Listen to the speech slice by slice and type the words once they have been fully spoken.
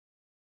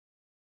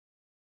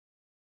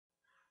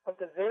But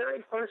the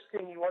very first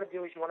thing you want to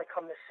do is you want to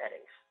come to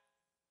settings.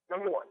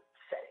 Number one,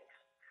 settings.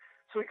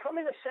 So we come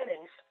into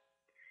settings,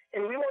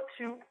 and we want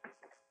to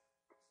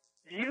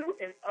view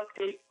and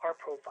update our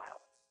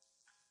profile.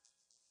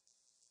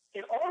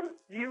 And on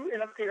view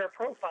and update our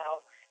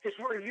profile is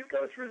where you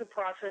go through the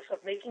process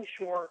of making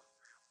sure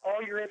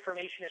all your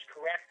information is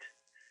correct,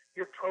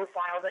 your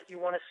profile that you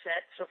want to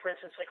set. So for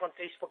instance, like on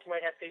Facebook, you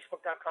might have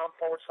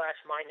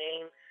facebook.com/my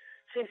name.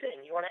 Same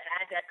thing. You want to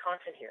add that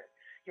content here.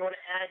 You want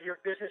to add your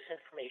business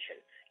information.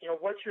 You know,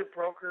 what's your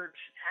brokerage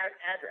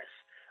address?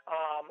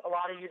 A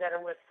lot of you that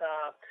are with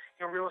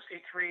Real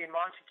Estate 3 in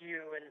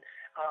Montague, and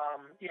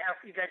you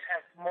guys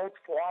have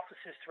multiple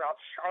offices throughout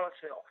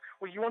Charlottesville,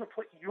 where you want to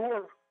put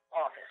your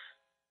office.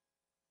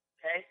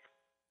 Okay?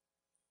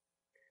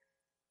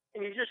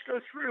 And you just go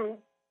through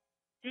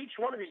each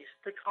one of these,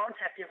 the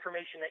contact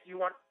information that you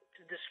want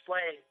to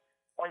display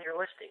on your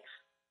listings,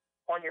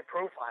 on your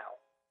profile.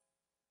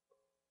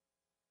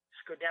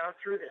 Just go down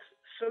through this.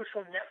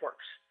 Social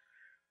networks.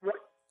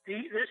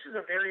 This is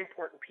a very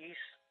important piece,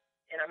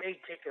 and I may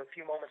take a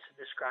few moments to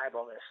describe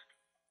all this.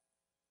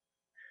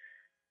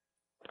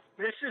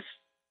 This is,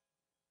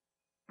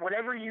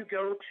 whenever you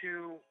go to,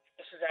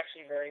 this is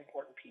actually a very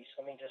important piece.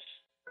 Let me just,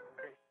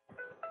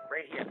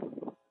 right here.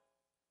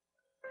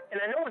 And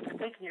I know what you're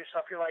thinking to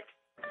yourself. You're like,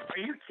 are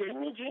you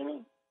kidding me,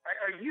 Jamie?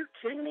 Are you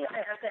kidding me?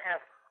 I have to have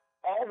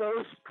all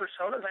those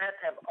personas. I have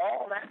to have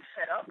all that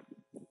set up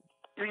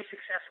to be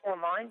successful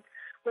online.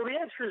 Well, the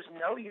answer is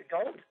no, you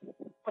don't.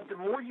 But the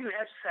more you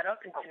have set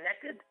up and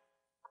connected,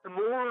 the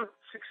more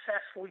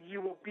successful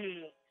you will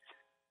be.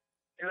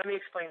 And let me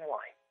explain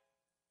why.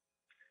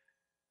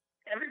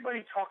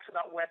 Everybody talks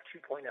about Web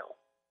 2.0.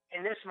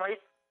 And this might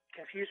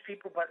confuse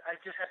people, but I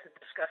just have to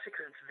discuss it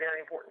because it's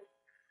very important.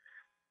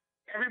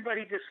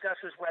 Everybody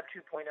discusses Web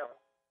 2.0.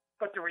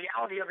 But the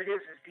reality of it is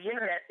the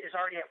internet is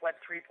already at Web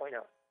 3.0,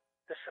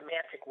 the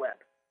semantic web.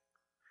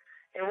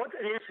 And what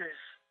it is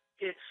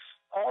it's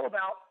all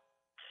about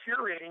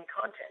curating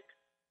content.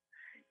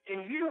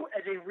 And you,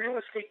 as a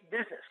real estate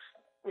business,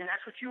 and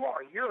that's what you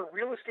are. You're a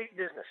real estate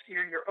business.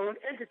 You're your own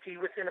entity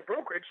within a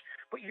brokerage,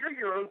 but you're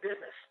your own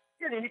business.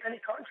 You're an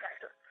independent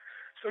contractor.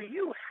 So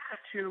you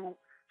have to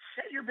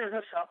set your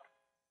business up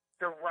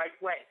the right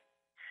way.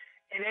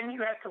 And then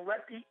you have to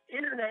let the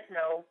internet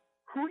know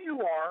who you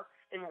are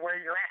and where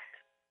you're at.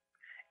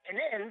 And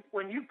then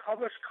when you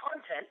publish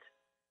content,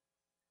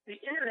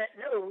 the internet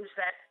knows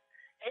that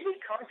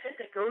any content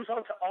that goes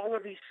onto all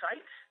of these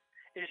sites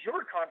is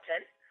your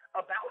content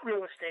about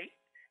real estate,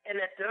 and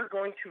that they're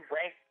going to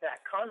rank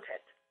that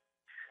content.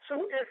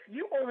 So if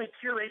you only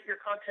curate your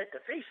content to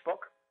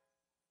Facebook,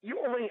 you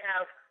only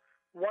have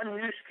one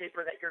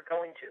newspaper that you're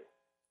going to.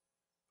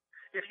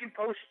 If you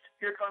post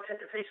your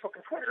content to Facebook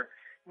and Twitter,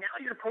 now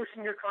you're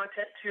posting your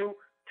content to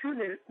two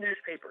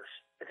newspapers,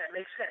 if that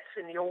makes sense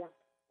in the old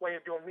way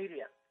of doing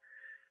media.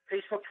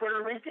 Facebook,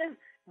 Twitter, LinkedIn,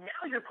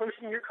 now you're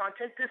posting your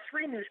content to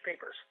 3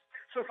 newspapers.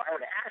 So if I were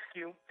to ask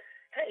you,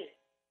 hey,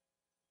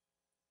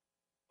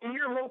 in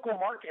your local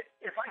market,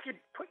 if I could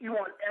put you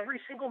on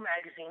every single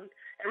magazine,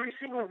 every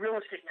single real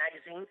estate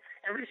magazine,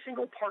 every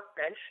single park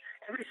bench,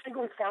 every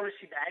single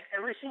pharmacy bag,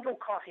 every single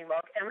coffee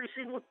mug, every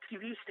single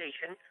TV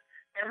station,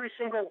 every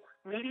single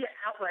media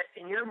outlet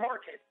in your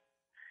market,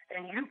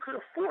 and you could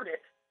afford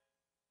it,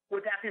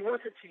 would that be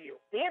worth it to you?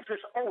 The answer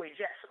is always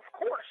yes, of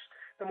course.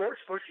 The more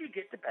exposure you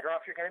get, the better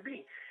off you're going to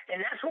be.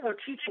 And that's what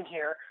we're teaching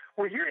here,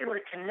 where you're able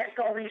to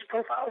connect all these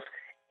profiles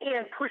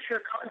and push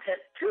your content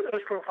to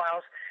those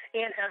profiles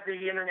and have the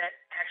internet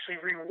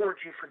actually reward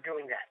you for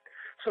doing that.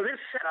 So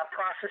this setup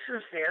process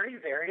is very,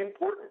 very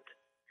important.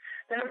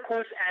 Then, of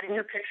course, adding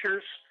your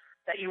pictures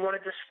that you want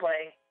to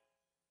display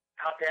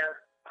out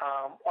there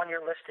on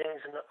your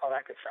listings and all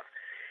that good stuff.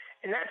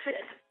 And that's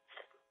it.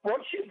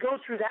 Once you go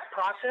through that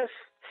process,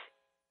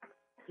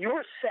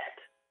 you're set.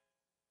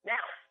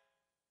 Now,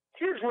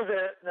 here's where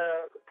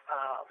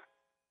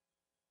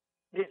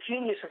the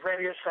genius of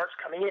Reveeo starts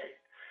coming in.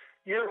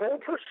 Your whole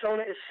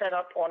persona is set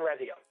up on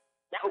Reveeo.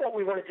 Now what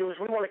we want to do is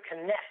we want to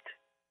connect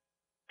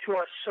to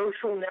our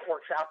social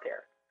networks out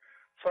there.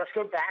 So let's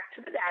go back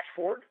to the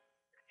dashboard,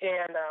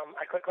 and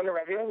I click on the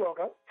Reveeo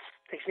logo.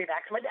 Takes me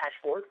back to my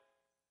dashboard.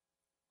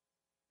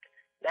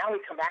 Now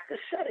we come back to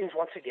settings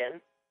once again,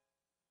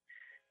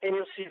 and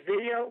you'll see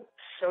Video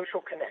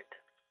Social Connect.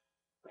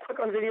 Click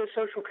on Video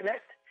Social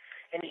Connect,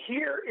 and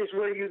here is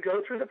where you go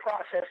through the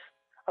process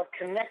of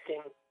connecting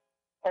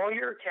all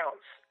your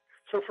accounts.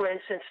 So for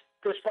instance,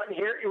 this button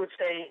here, it would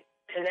say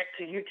connect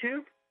to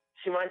YouTube.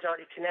 See, mine's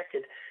already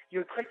connected. You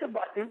would click the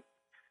button,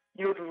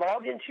 you would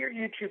log into your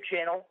YouTube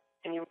channel,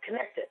 and you would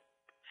connect it.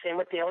 Same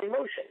with Daily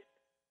Motion.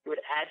 You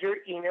would add your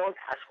email and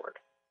password.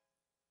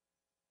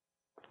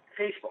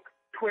 Facebook,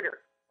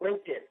 Twitter,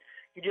 LinkedIn.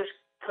 You just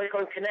click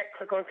on connect,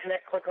 click on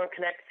connect, click on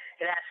connect.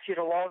 It asks you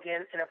to log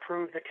in and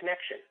approve the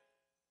connection.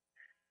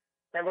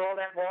 Remember all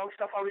that wrong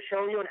stuff I was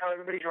showing you and how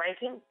everybody's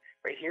ranking?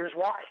 Right here's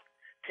why.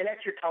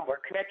 Connect your Tumblr,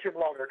 connect your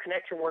Blogger,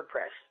 connect your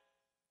WordPress.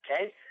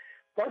 Okay?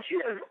 Once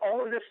you have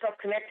all of this stuff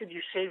connected,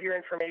 you save your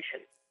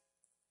information.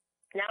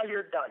 Now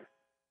you're done.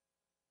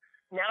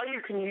 Now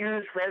you can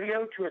use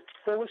Reveeo to its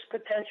fullest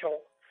potential,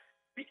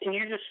 and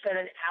you just spend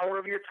an hour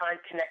of your time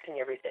connecting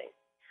everything.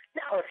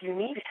 Now, if you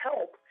need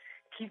help,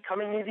 keep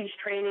coming to these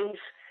trainings.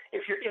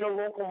 If you're in a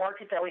local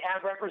market that we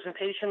have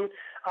representation,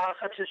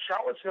 such as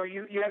Charlottesville,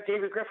 you have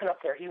David Griffin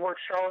up there. He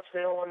works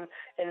Charlottesville and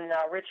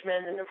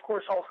Richmond, and of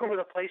course all over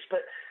the place.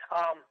 But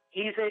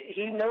he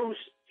knows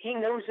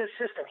this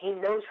system. He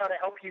knows how to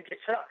help you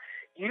get set up.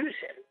 Use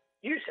him.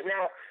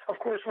 Now, of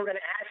course, we're going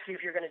to ask you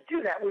if you're going to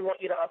do that. We want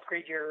you to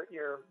upgrade your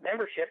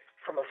membership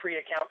from a free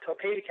account to a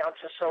paid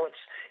account, just so it's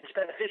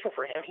beneficial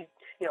for him.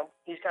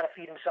 He's got to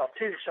feed himself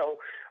too.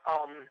 So,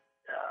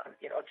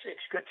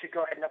 it's good to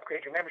go ahead and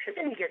upgrade your membership,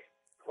 and you get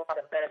a lot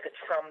of benefits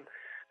from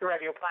the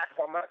Reveeo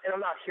platform. And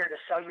I'm not here to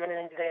sell you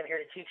anything today. I'm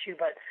here to teach you,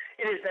 but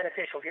it is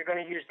beneficial if you're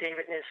going to use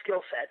David and his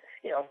skill set.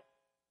 Have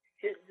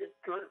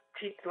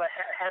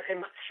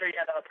him show you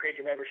how to upgrade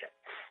your membership.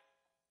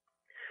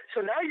 So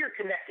now you're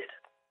connected.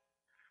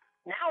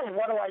 Now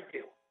what do I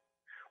do?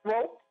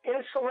 Well,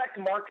 in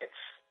select markets,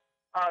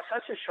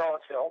 such as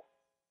Charlottesville,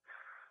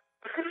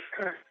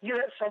 you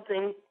have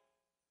something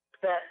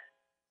that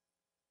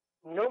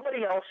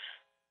nobody else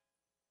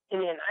in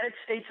the United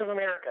States of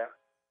America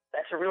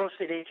that's a real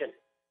estate agent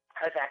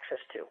has access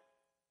to.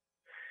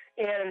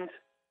 And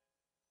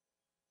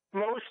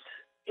most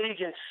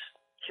agents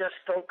just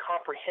don't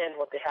comprehend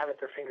what they have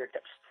at their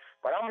fingertips.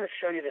 But I'm going to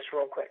show you this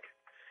real quick.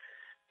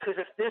 Because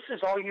if this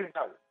is all you've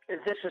done, if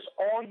this is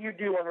all you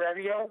do on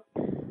Reveeo,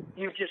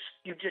 you've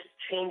just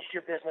changed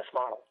your business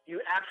model.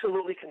 You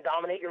absolutely can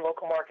dominate your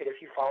local market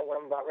if you follow what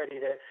I'm about ready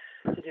to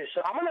do.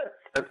 So I'm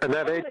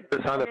going to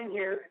come in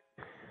here.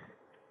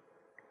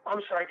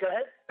 I'm sorry, go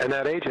ahead. And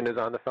that agent is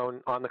on the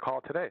phone, on the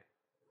call today.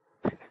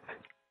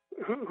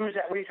 Who's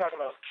that? What are you talking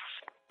about?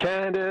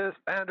 Candace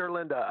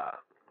Vanderlinda.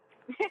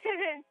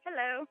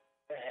 Hello.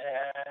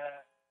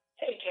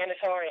 Hey, Candace,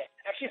 how are you?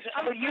 Actually,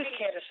 I'm going to use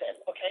Candace then,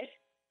 okay?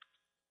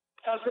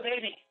 How's the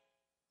baby?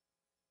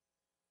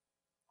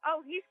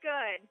 Oh, he's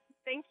good.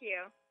 Thank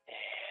you.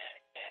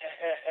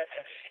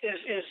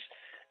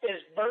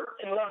 Is Bert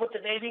in love with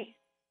the baby?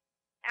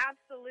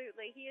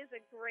 Absolutely. He is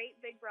a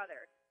great big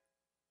brother.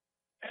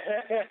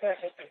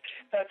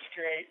 That's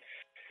great.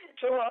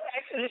 So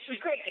actually, this is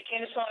great.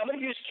 Candace, I'm going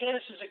to use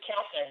Candace's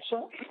account then.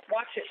 So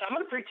watch this. I'm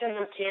going to pretend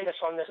I'm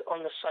Candace on the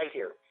site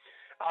here.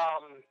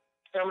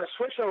 And I'm going to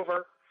switch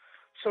over.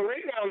 So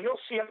right now, you'll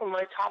see up in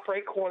my top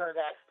right corner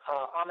that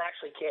I'm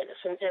actually Candace.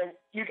 And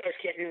you guys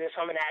can't do this.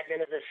 I'm an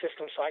admin of this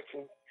system, so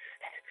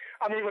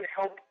I'm able to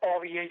help all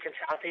the agents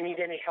out. If they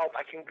need any help,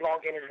 I can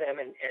log into them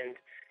and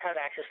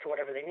have access to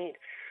whatever they need.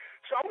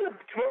 So I'm going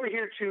to come over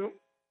here to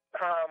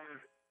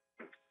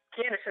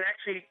Candace, and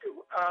actually,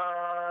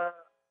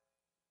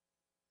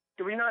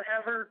 do we not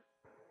have her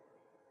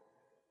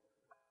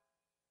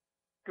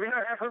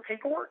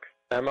paperwork?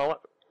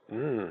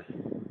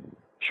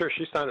 Sure,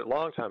 she signed it a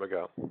long time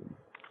ago.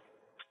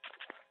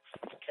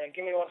 Okay,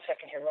 give me 1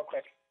 second here real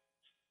quick.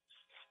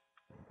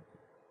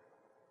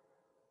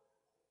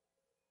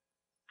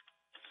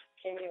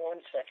 Give me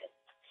 1 second.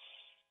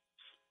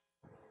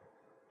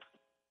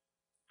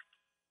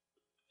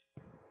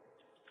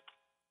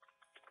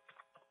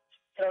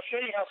 And I'll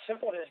show you how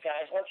simple it is,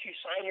 guys. Once you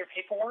sign your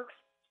paperwork,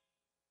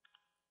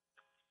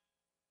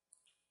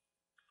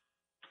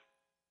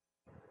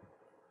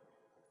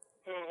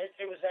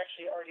 it was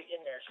actually already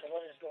in there. So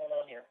what is going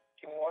on here?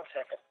 Give me 1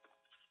 second.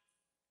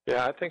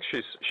 Yeah, I think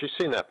she's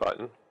seen that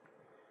button.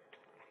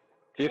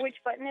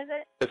 Which button is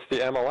it? It's the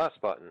MLS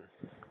button.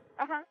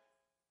 Uh-huh.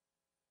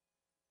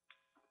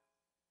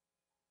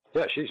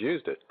 Yeah, she's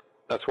used it.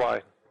 That's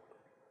why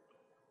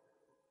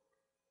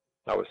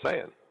I was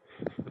saying.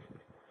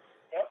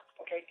 Yep.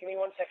 Okay, give me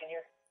 1 second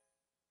here.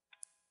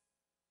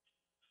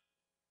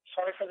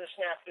 Sorry for the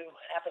snafu.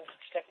 Happens,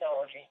 it's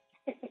technology.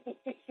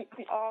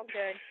 All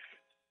good.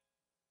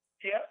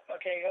 Yep.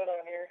 Okay, hold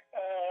on here.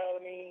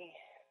 Let me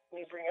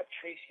bring up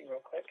Tracy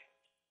real quick.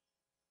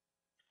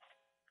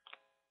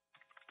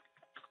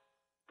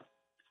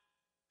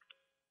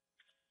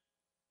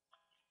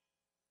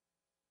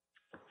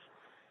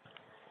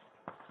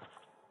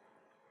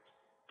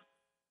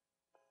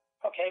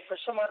 Okay, for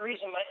some odd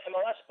reason, my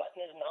MLS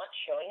button is not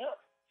showing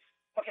up.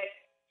 Okay,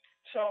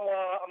 so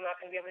I'm not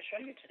going to be able to show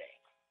you today.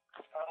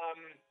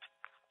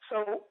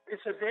 So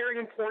it's a very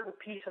important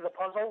piece of the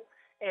puzzle,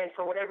 and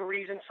for whatever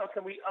reason,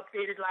 something we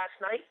updated last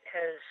night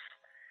has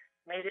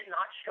made it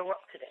not show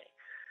up today.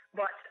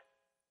 But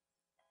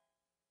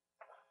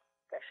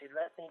actually,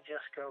 let me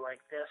just go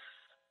like this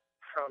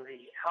from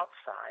the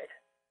outside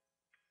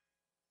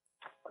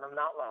when I'm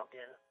not logged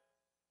in.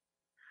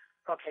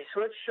 Okay,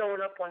 so it's showing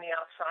up on the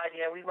outside.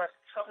 Yeah, we must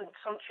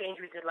some change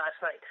we did last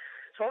night.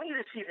 So I want you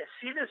to see this.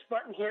 See this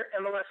button here,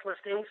 MLS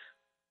listings?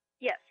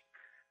 Yes.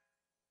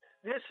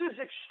 This is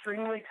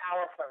extremely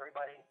powerful,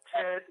 everybody.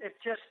 It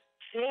just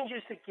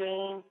changes the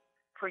game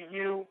for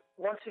you.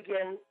 Once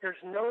again, there's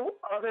no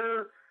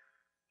other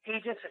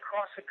agents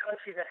across the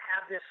country that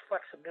have this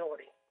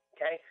flexibility,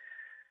 okay?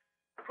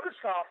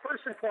 First off,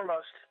 first and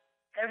foremost,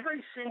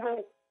 every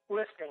single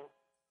listing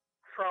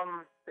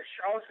from the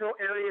Charlottesville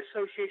Area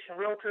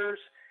Association Realtors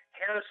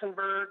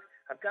Harrisonburg,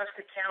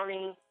 Augusta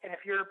County, and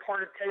if you're a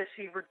part of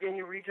Tennessee,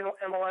 Virginia Regional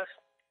MLS,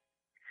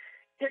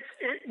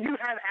 you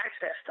have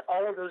access to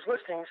all of those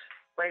listings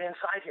right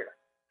inside here.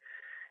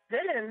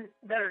 Then,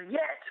 better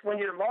yet, when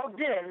you're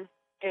logged in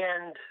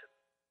and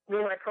me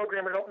and my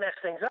programmer don't mess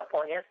things up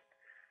on you,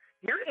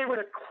 you're able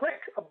to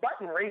click a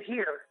button right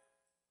here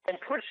and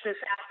push this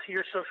out to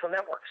your social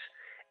networks.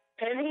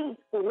 Any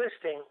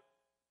listing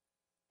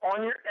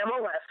on your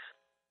MLS,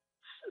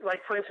 like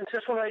for instance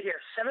this one right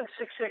here,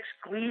 766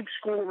 Glebe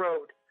School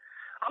Road,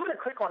 I'm going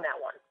to click on that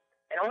one,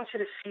 and I want you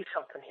to see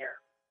something here.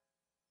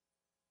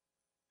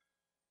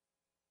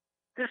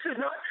 This is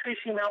not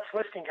Tracy Mount's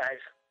listing, guys.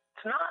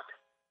 It's not.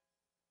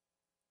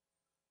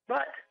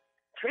 But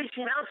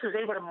Tracy Mount is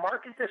able to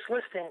market this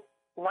listing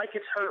like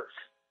it's hers.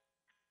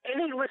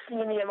 Any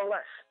listing in the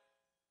MLS.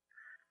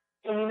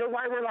 And you know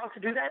why we're allowed to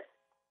do that?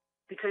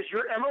 Because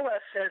your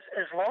MLS says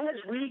as long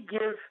as we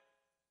give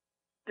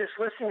this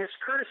listing as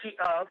courtesy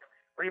of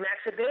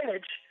RE/MAX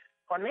Advantage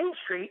on Main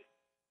Street,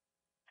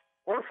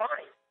 we're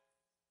fine.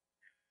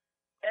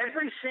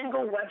 Every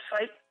single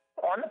website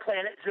on the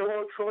planet,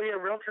 Zillow,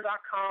 Trulia,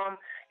 Realtor.com,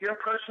 your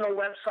personal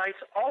websites,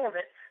 all of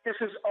it, this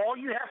is all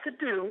you have to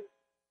do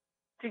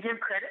to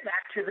give credit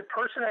back to the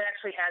person that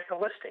actually has the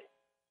listing.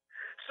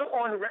 So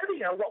on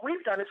Reveeo, what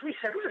we've done is we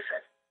said,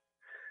 listen,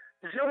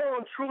 Zillow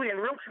and Trulia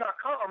and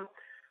Realtor.com,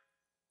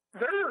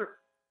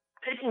 they're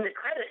taking the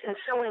credit and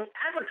selling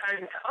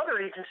advertising to other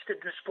agents to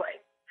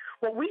display.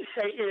 What we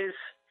say is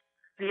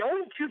the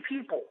only two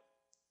people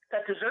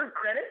that deserve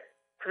credit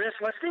for this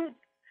listing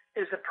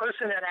is the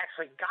person that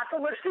actually got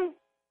the listing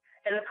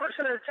and the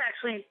person that's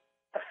actually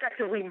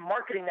effectively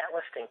marketing that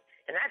listing.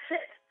 And that's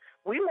it.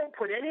 We won't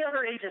put any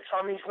other agents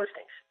on these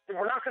listings.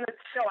 We're not going to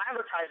sell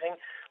advertising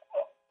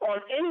on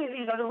any of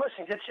these other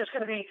listings. It's just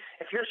going to be,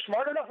 if you're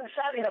smart enough and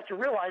savvy enough to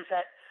realize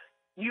that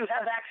you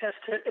have access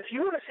to, if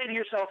you want to say to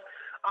yourself,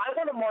 I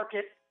want to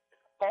market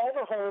all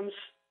the homes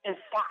in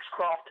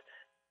Foxcroft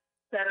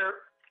that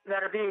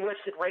are being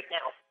listed right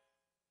now,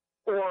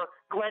 or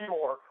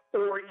Glenmore,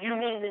 or you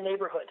name the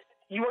neighborhood.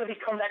 You want to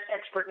become that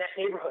expert in that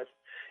neighborhood.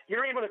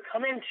 You're able to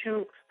come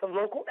into the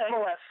local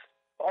MLS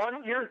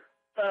on your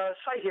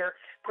site here,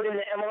 put in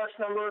the MLS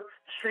number,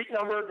 street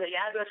number, the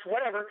address,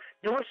 whatever,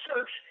 do a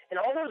search, and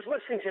all those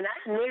listings in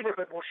that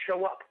neighborhood will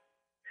show up.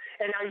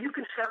 And now you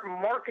can start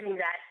marketing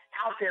that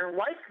out there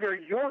like they're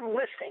your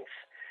listings,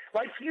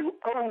 like you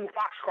own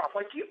Foxcroft,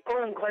 like you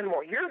own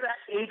Glenmore. You're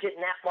that agent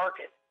in that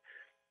market,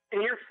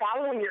 and you're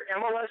following your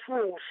MLS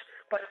rules,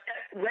 but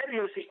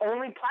Reveeo is the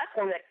only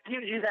platform that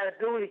gives you that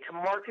ability to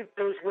market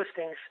those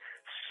listings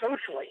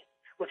socially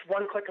with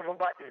one click of a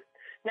button.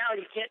 Now,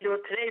 you can't do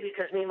it today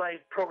because me and my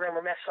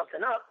programmer messed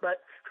something up, but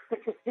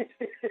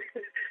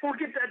we'll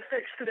get that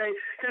fixed today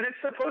because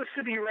it's supposed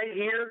to be right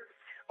here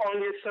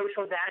on your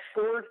social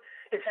dashboard.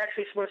 It's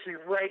actually supposed to be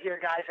right here,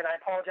 guys, and I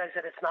apologize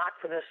that it's not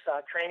for this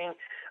training.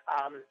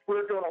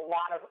 We're doing a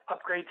lot of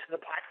upgrades to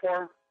the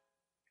platform,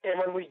 and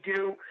when we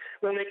do,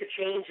 we'll make a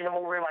change, and then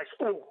we'll realize,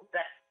 oh,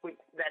 that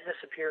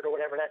disappeared or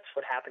whatever. That's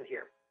what happened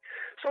here.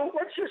 So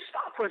let's just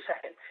stop for a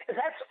second. If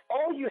that's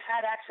all you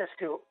had access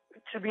to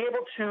be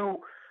able to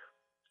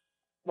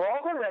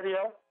log on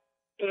Reveeo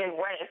and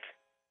rank,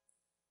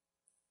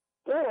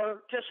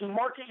 or just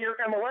market your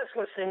MLS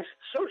listings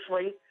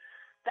socially,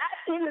 that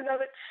in and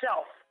of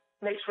itself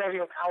makes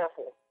Reveeo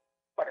powerful.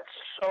 But it's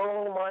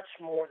so much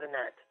more than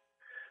that.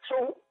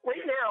 So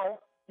right now,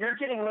 you're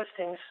getting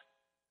listings,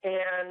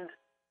 and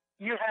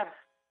you have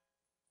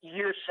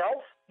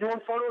yourself doing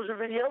photos or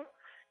video,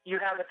 you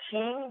have a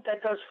team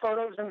that does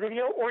photos and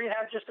video, or you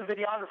have just a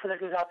videographer that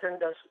goes out there and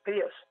does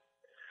videos.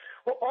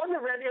 Well, on the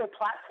Reveeo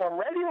platform,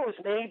 Reveeo is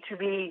made to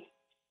be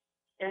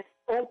an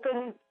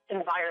open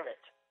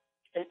environment,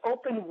 an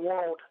open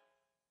world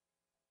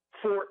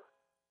for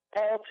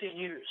all to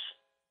use.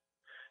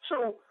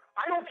 So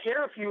I don't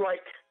care if you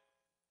like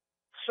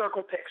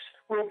Circle Pics,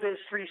 RealBiz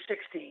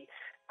 360,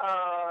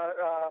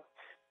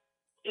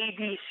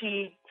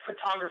 ABC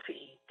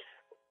Photography,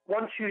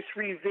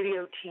 123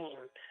 Video Team,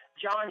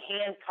 John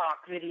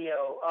Hancock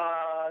Video,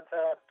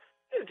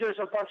 there's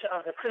a bunch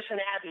of the Chris and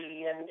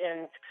Abby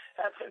and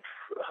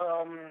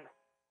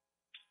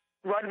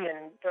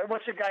Runyon.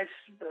 What's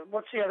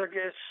the other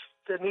guy's,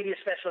 the media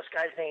specialist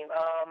guy's name?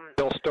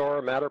 Bill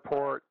Storr,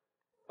 Matterport.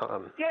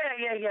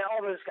 Yeah,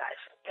 all those guys.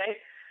 Okay,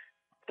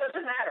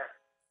 doesn't matter.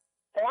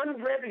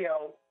 On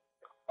Reveeo,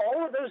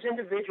 all of those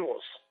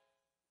individuals,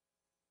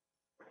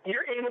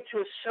 you're able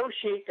to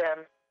associate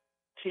them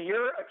to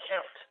your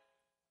account.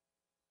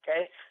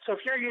 Okay, so if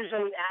you're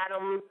using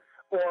Adam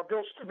or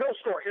Bill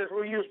Storr, here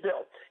we'll use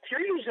Bill. If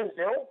you're using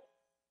Bill,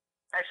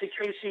 actually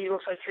Tracy, it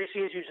looks like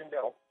Tracy is using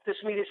Bill. This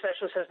media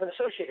specialist has been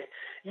associated.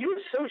 You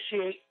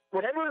associate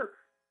whatever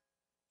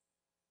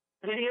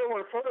video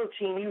or photo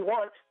team you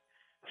want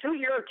to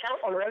your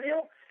account on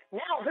Reveeo.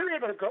 Now they're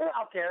able to go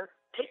out there,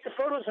 take the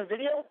photos and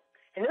video,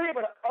 and they're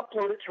able to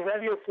upload it to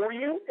Reveeo for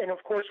you. And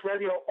of course,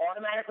 Reveeo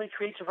automatically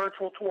creates a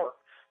virtual tour.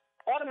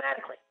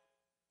 Automatically.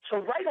 So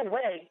right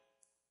away,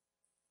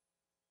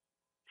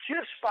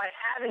 just by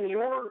having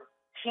your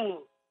team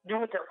do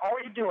what they're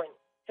already doing,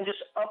 and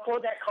just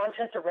upload that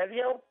content to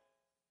Reveeo,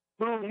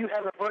 boom, you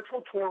have a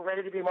virtual tour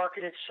ready to be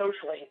marketed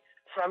socially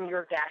from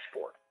your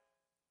dashboard.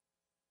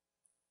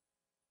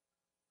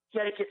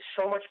 Yet it gets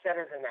so much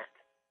better than that.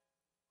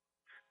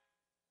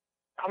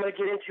 I'm going to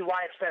get into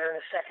why it's better in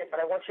a second, but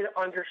I want you to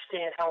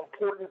understand how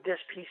important this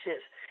piece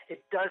is.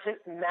 It doesn't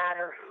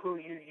matter who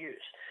you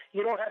use.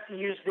 You don't have to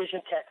use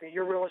Vision Tech or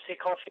your real estate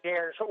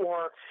concierge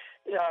or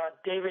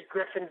David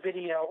Griffin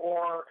Video,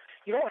 or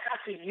you don't have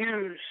to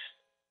use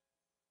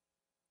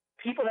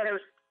people that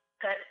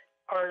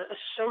are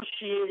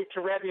associated to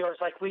Reveeo as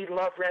like, we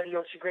love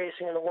Reveeo, it's the greatest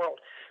thing in the world.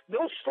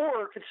 Bill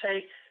Storer could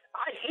say,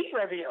 I hate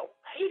Reveeo,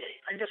 hate it,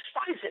 I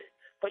despise it.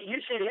 But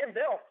you say to him,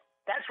 Bill,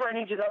 that's where I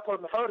need you to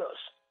upload my photos.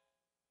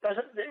 That's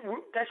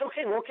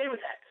okay. We're okay with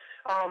that.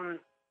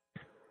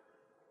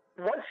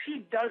 Once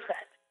he does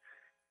that,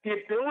 the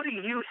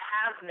ability you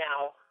have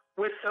now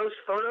with those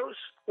photos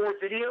or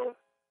video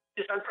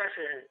is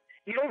unprecedented.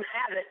 You don't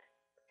have it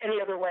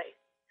any other way.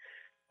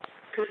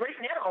 Because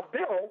right now,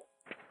 Bill,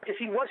 if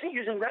he wasn't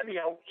using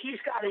Reveeo, he's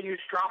got to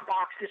use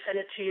Dropbox to send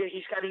it to you.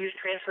 He's got to use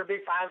Transfer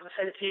Big Files to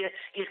send it to you.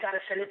 He's got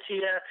to send it to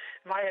you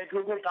via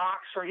Google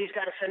Docs, or he's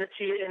got to send it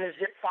to you in a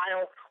zip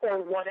file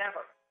or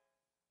whatever.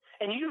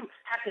 And you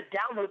have to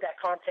download that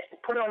content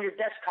and put it on your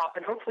desktop,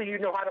 and hopefully you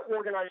know how to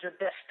organize your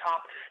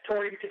desktop to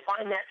where you can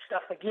find that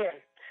stuff again.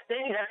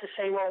 Then you have to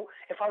say, well,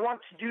 if I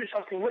want to do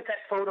something with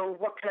that photo,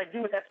 what can I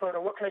do with that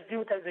photo? What can I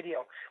do with that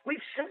video?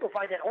 We've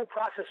simplified that whole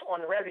process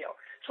on Reveeo.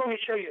 So let me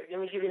show you.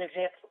 Let me give you an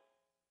example.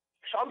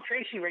 So I'm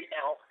Tracy right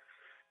now,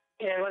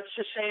 and let's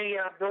just say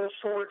Bill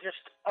Storer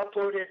just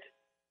uploaded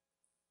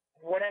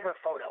whatever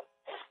photo,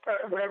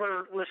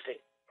 whatever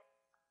listing.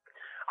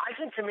 I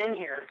can come in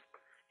here,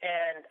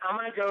 and I'm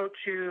going to go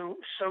to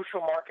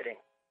social marketing.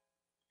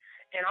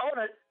 And I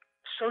want to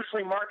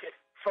socially market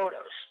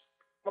photos.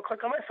 I'm going to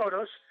click on my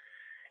photos,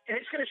 and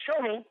it's going to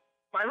show me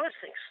my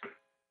listings.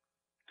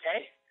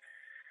 Okay?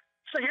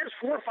 So here's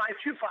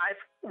 4525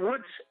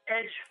 Woods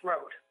Edge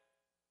Road.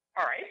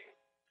 All right.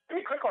 Let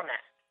me click on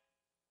that.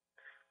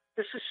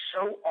 This is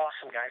so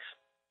awesome, guys.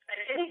 At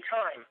any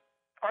time,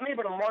 I'm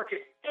able to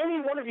market any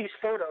one of these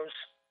photos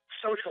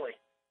socially.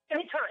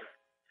 Anytime.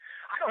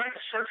 I don't have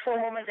to search for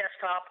them on my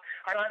desktop.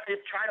 I don't have to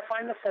try to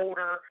find the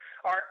folder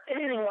or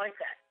anything like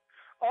that.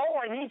 All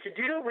I need to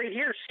do right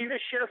here, see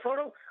this share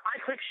photo? I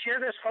click share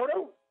this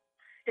photo.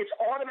 It's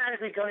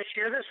automatically going to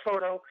share this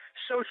photo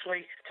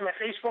socially to my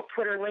Facebook,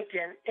 Twitter,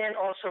 LinkedIn, and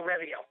also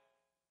Reveeo.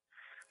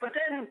 But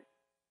then,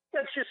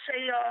 let's just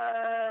say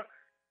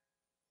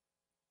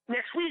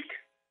next week,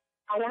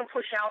 I want to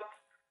push out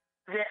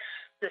this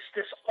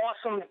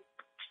awesome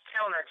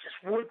counter, this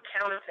wood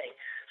counter thing.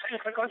 So I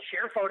can click on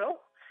share photo,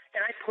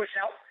 and I push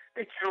out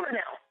the counter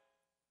now.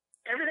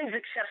 Everything's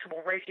accessible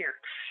right here.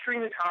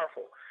 Extremely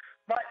powerful.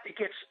 But it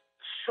gets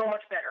so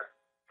much better.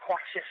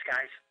 Watch this,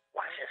 guys.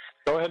 Watch this.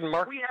 Go ahead and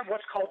mark. We have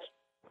what's called,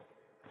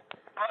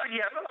 I'm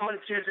going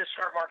to do this,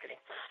 start marketing.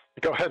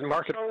 Go ahead and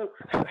market. So,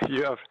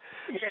 you have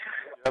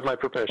my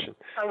permission.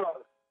 I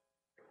love it.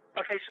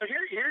 Okay, so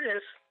here it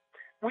is.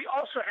 We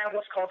also have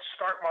what's called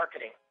start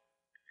marketing.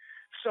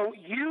 So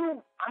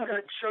I'm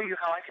going to show you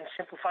how I can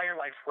simplify your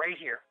life right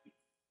here.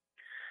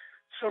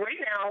 So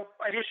right now,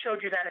 I just showed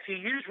you that if you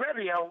use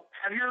Reveeo,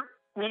 have your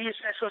media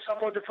specialist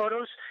upload the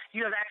photos,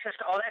 you have access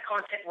to all that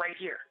content right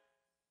here.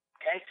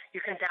 Okay?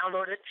 You can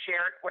download it,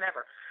 share it,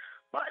 whatever.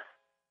 But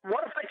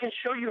what if I can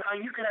show you how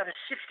you can have a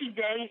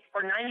 60-day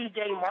or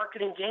 90-day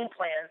marketing game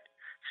plan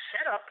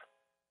set up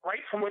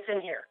right from within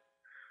here?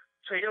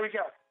 So here we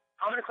go.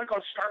 I'm going to click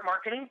on Start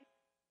Marketing.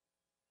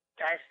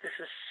 Guys, this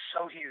is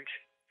so huge.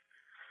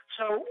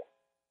 So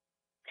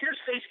here's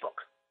Facebook.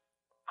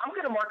 I'm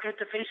going to market it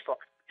to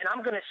Facebook. And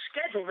I'm going to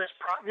schedule this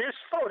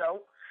photo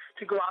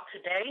to go out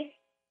today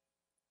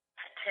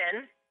at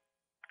 10,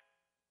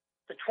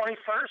 the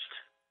 21st,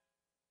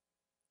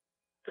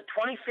 the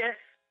 25th,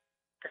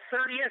 the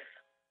 30th,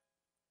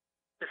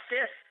 the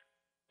 5th,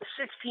 the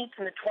 16th,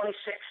 and the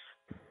 26th.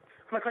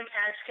 I'm going to click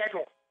Add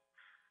Schedule.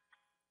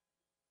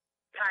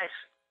 Guys,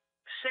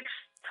 6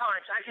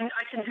 times.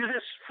 I can do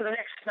this for the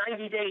next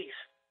 90 days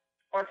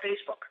on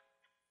Facebook.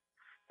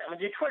 I'm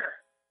going to do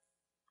Twitter.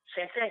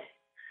 Same thing.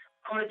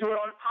 I'm going to do it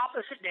on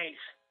opposite days.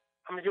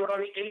 I'm going to do it on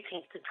the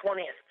 18th, the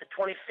 20th, the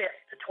 25th,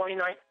 the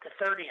 29th, the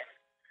 30th.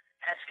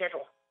 Add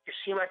schedule. You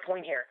see my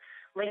point here.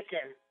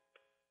 LinkedIn.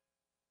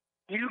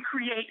 You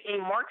create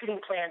a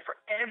marketing plan for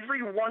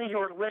every one of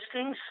your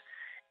listings,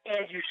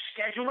 and you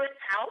schedule it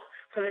out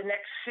for the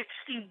next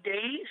 60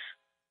 days.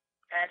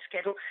 Add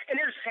schedule.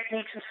 And there's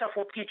techniques and stuff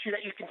we'll teach you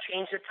that you can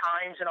change the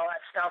times and all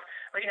that stuff.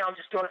 Right now I'm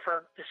just doing it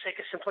for the sake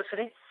of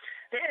simplicity.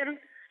 Then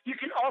you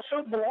can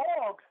also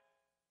blog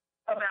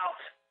about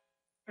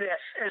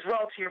this as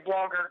well to your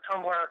Blogger,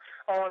 Tumblr,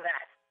 all of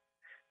that.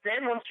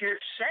 Then once you're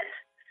set,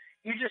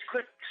 you just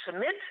click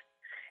submit,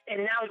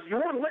 and now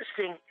your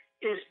listing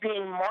is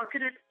being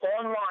marketed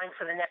online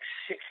for the next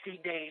 60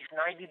 days,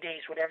 90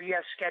 days, whatever you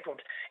have scheduled.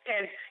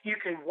 And you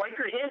can wipe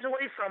your hands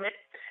away from it,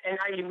 and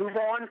now you move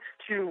on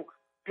to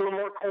doing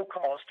more cold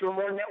calls, doing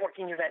more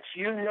networking events.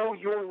 You know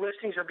your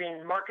listings are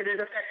being marketed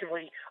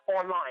effectively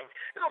online.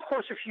 Now, of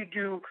course, if you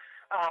do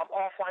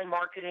offline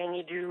marketing,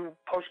 you do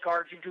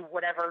postcards, you do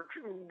whatever,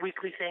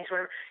 weekly things,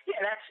 whatever,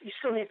 yeah, you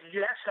still need to do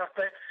that stuff.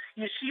 But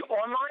you see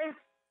online,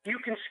 you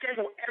can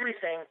schedule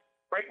everything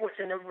right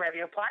within the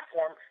Reveeo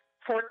platform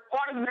for it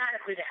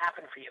automatically to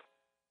happen for you.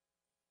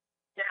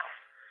 Now,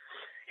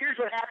 here's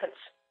what happens.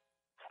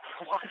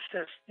 Watch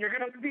this. You're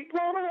going to be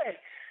blown away.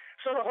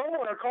 So the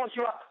homeowner calls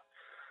you up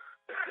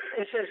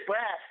and says,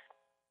 Brad,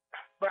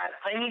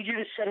 I need you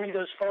to send me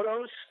those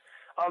photos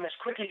as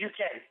quick as you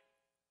can.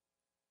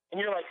 And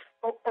you're like,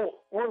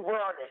 where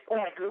are they? Oh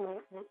my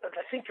God,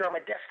 I think they're on my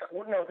desktop.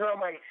 No, they're on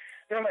my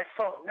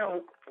phone.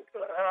 No,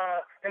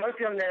 they might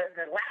be on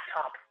the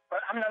laptop, but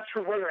I'm not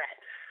sure where they're at.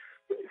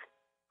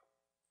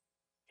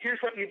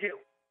 Here's what you do.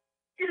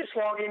 You just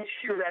log into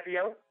your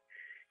Reveeo.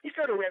 You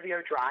go to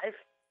Reveeo Drive.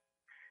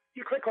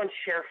 You click on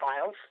Share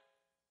Files.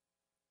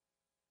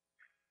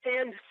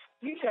 And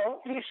you say,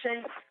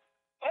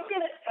 I'm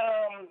gonna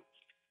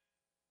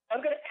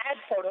add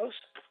photos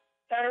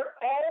that are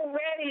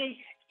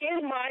already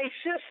in my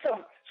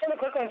system. So I'm gonna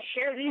click on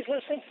Share These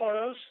Listing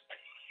Photos.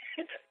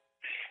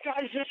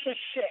 Guys, this is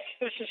sick.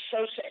 This is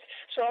so sick.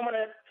 So I'm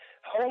gonna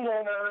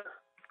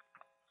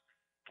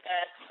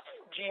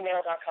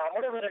homeowner@gmail.com,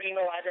 whatever their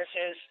email address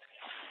is.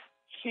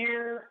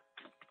 Here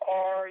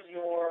are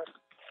your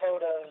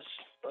photos,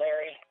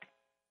 Larry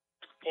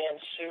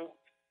and Sue.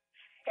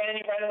 And then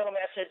you write a little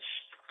message.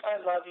 I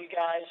love you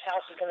guys.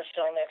 House is going to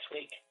sell next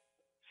week.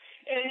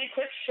 And then you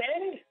click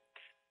send.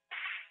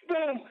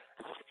 Boom.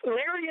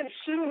 Larry and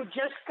Sue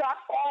just got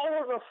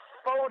all of the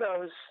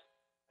photos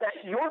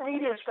that your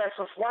media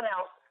specialist went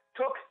out,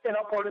 took, and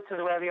uploaded to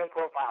the Reveeo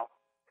profile.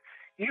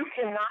 You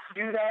cannot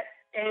do that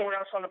anywhere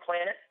else on the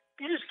planet.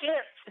 You just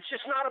can't. It's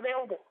just not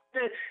available.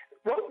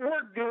 What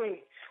we're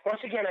doing,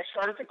 once again, I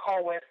started the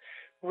call with,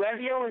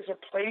 Reveeo is a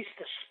place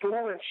to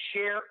store and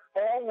share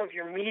all of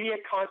your media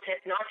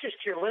content, not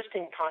just your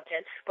listing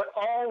content, but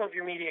all of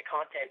your media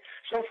content.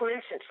 So, for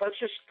instance, let's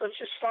just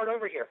start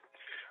over here.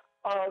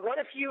 What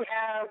if you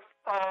have?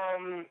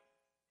 I'm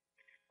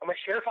going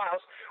to share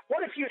files.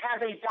 What if you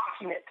have a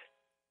document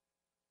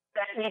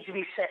that needs to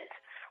be sent,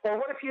 or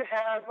what if you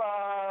have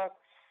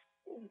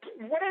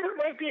whatever it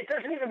might be? It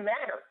doesn't even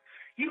matter.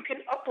 You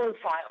can upload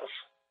files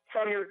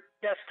from your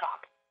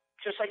desktop,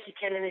 just like you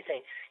can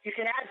anything. You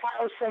can add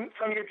files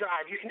from your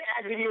drive. You can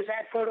add videos,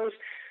 add photos.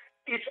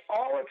 It's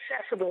all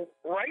accessible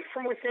right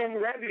from within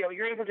Reveeo.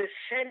 You're able to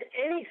send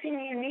anything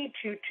you need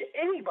to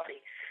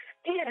anybody.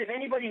 And if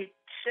anybody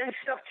sends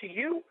stuff to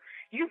you,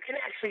 you can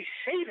actually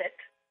save it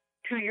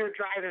to your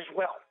drive as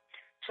well.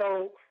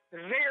 So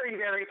very,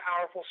 very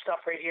powerful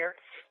stuff right here.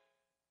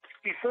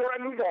 Before I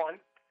move on,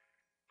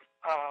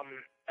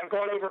 I've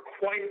gone over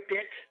quite a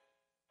bit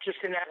just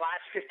in that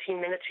last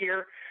 15 minutes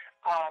here.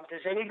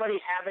 Does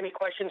anybody have any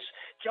questions?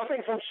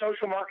 Jumping from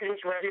social marketing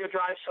to Reveeo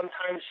Drive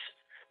sometimes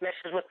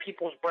messes with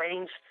people's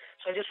brains.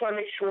 So I just want to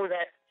make sure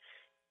that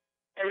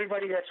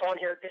everybody that's on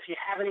here, if you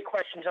have any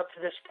questions up to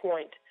this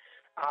point,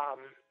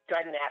 go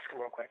ahead and ask them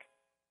real quick.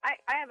 I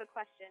have a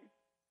question.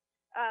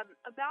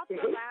 About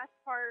the last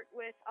part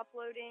with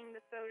uploading the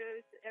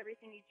photos,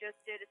 everything you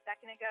just did a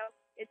second ago,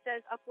 it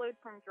says upload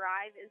from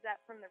Drive. Is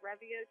that from the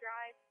Reveeo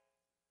Drive?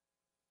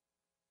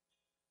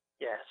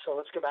 Yeah, so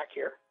let's go back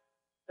here.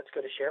 Let's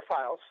go to Share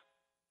Files.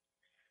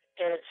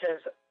 And it says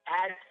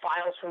Add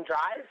Files from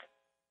Drive.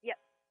 Yep.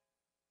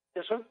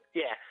 This one?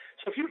 Yeah.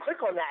 So if you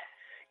click on that,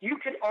 you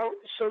can,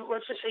 so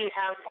let's just say you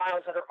have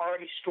files that are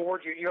already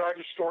stored. You're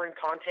already storing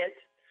content.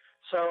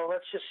 So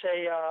let's just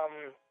say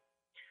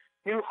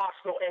new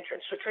hospital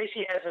entrance. So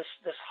Tracy has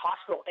this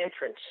hospital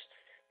entrance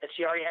that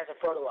she already has a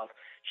photo of.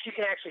 She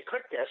can actually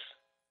click this,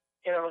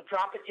 and it'll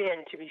drop it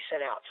in to be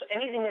sent out. So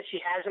anything that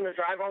she has in the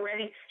drive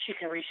already, she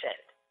can reset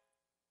it.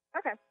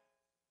 Okay.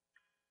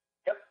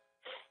 Yep.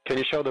 Can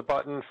you show the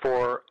button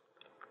for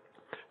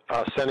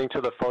sending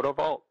to the photo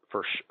vault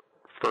for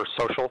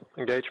social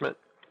engagement?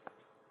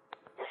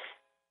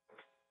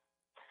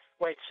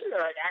 Wait,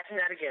 asking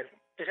that again.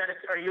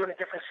 Are you in a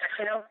different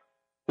section now?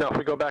 No, if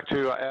we go back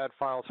to add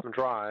files from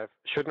Drive,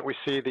 shouldn't we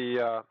see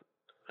the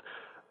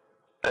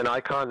an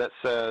icon that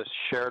says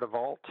share to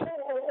vault?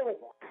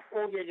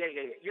 Oh, yeah.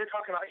 You're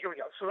talking about, here we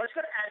go. So let's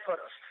go to add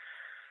photos.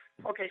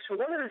 Okay, so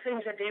one of the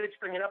things that David's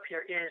bringing up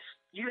here is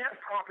you have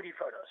property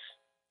photos.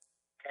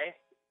 Okay,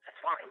 that's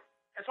fine.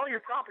 That's all your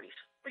properties.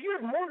 But you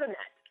have more than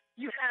that.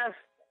 You have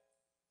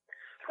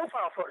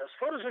profile photos,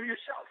 photos of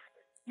yourself.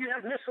 You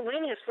have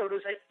miscellaneous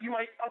photos that you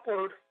might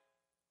upload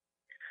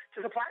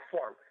to the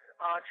platform.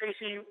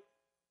 Tracy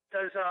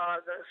does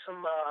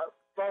some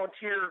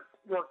volunteer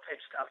work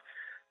type stuff,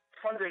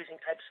 fundraising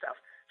type stuff.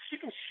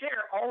 She can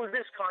share all of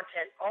this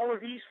content, all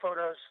of these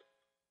photos.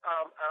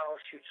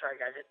 Sorry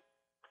guys.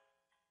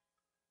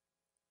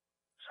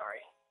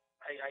 Sorry,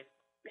 I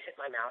hit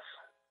my mouse.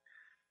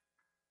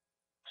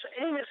 So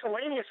any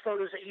miscellaneous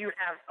photos that you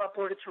have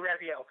uploaded to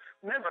Reveeo,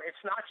 remember, it's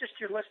not just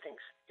your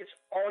listings. It's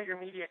all your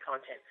media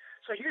content.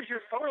 So here's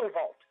your photo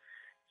vault.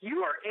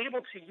 You are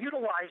able to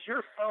utilize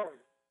your phone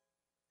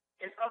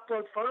and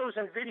upload photos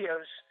and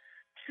videos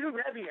to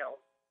Reveeo,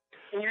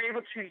 and you're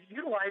able to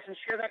utilize and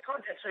share that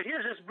content. So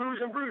here's this Booze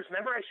and Brews.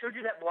 Remember I showed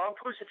you that blog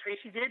post that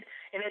Tracy did,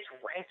 and it's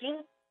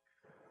ranking?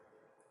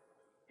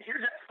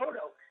 Here's that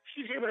photo.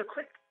 She's able to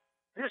click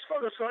this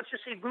photo. So let's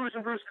just say Booze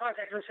and Brews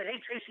contacted her and said, hey,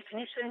 Tracy,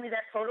 can you send me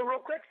that photo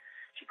real quick?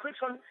 She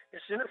clicks on, this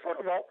is in her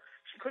photo vault,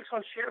 she clicks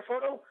on share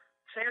photo,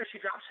 Sarah,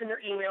 she drops in their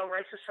email,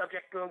 writes the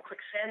subject, boom,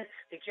 click send.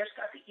 They just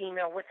got the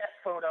email with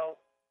that photo.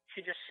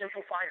 She just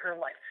simplified her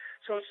life.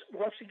 So it's,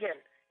 once again,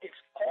 it's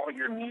all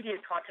your media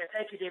content.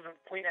 Thank you, David,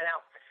 for pointing that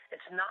out.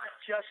 It's not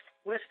just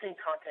listing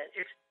content.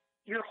 It's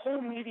your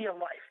whole media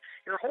life,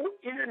 your whole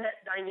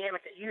internet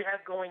dynamic that you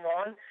have going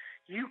on.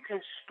 You can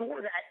store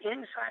that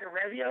inside of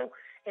Reveeo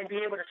and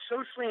be able to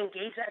socially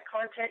engage that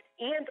content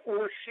and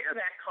or share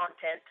that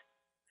content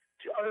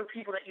to other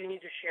people that you need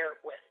to share it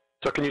with.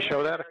 So can you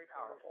show that? Very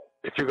powerful.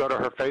 If you go to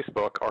her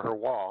Facebook or her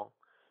wall,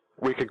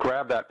 we could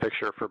grab that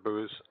picture for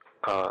Brews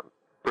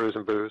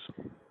and Booze.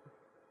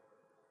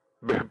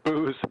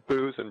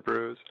 Booze and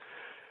Brews.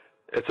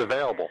 It's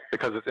available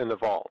because it's in the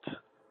vault.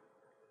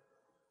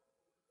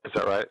 Is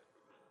that right?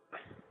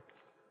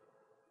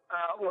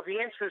 Well, the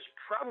answer is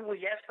probably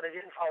yes, but I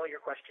didn't follow your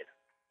question.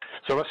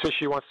 So let's say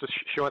she wants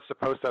to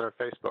post on her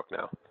Facebook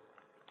now.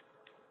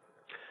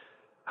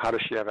 How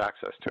does she have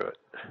access to it?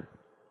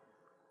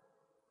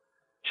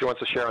 She wants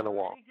to share on the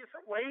wall. Many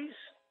different ways.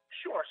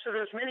 Sure. So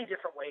there's many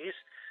different ways.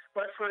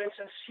 But for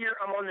instance, here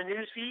I'm on the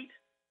news feed.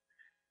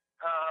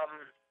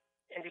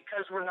 And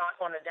because we're not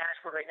on the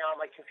dashboard right now, I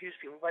might confuse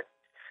people. But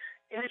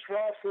in its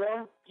raw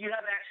form, you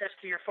have access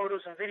to your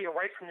photos and video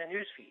right from the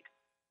news feed.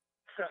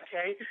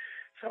 Okay?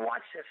 So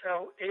watch this.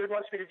 So David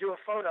wants me to do a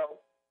photo,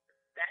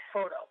 that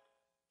photo.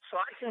 So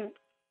I can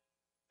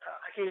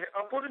either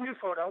upload a new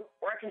photo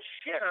or I can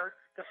share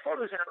the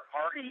photos that are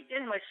already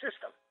in my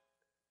system.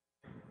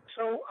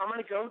 So I'm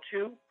going to go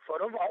to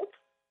Photo Vault,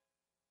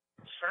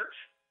 search.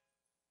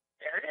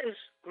 There it is,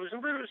 Booze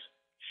and Brews,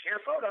 share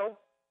photo.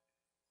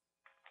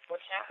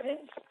 What's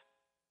happening?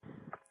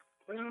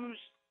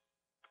 Booze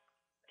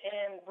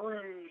and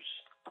Brews.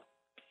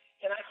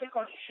 And I click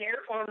on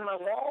share on my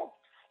wall.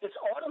 It's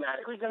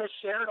automatically going to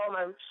share it on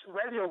my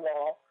Reveeo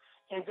wall,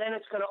 and then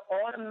it's going to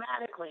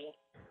automatically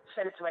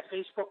send it to my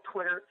Facebook,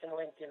 Twitter, and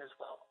LinkedIn as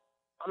well.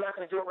 I'm not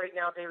going to do it right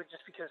now, David,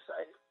 just because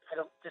I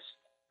don't just.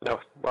 No,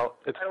 well,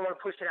 I don't want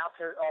to push it out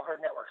to all her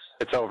networks.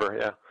 It's over,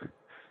 yeah.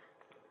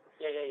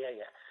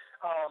 Yeah.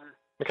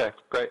 Okay,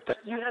 great.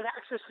 You have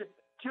access to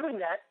doing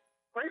that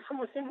right from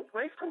within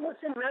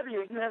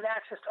Reveeo. You have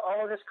access to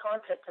all of this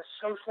content to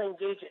socially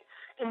engage it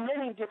in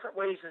many different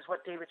ways, is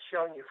what David's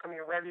showing you, from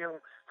your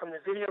Reveeo, from the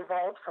video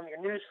vault, from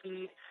your news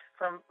feed,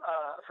 from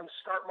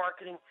start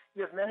marketing.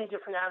 You have many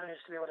different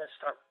avenues to be able to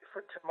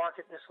to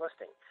market this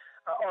listing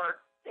or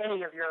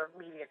any of your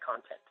media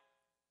content.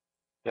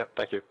 Yep,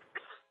 thank you.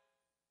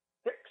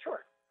 Yeah,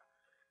 sure.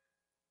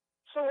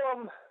 So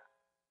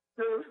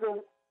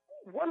the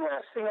one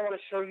last thing I want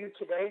to show you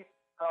today,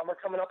 we're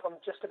coming up on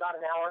just about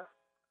an hour,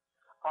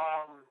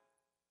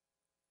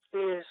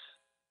 is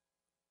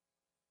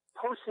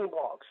posting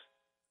blogs.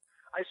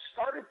 I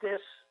started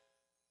this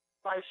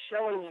by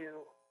showing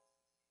you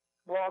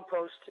blog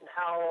posts and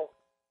how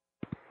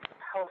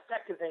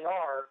effective they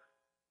are,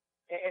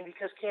 and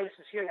because Candace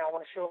is here now, I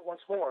want to show it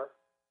once more.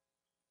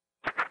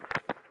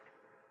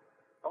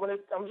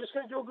 I'm just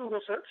going to do a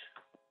Google search.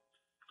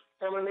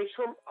 And I'm going to make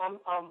sure I'm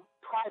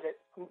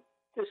private.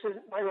 This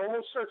isn't my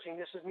normal searching.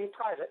 This is me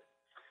private.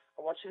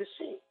 I want you to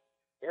see.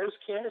 There's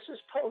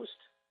Candace's post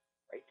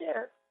right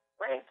there,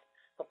 ranked.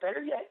 But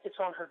better yet, it's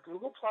on her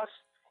Google Plus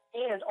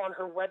and on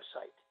her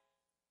website.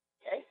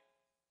 Okay?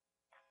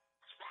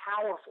 It's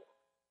powerful.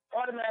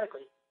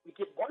 Automatically. We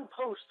did one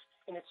post,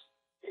 and it's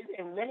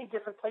in many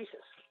different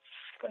places.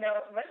 But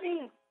now let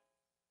me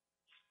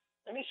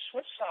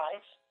switch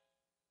sides.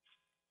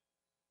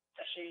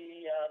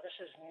 Actually, this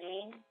is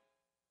me.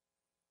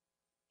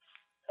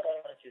 How do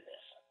I want to do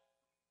this?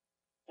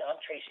 No,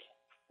 I'm Tracy.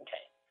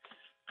 Okay.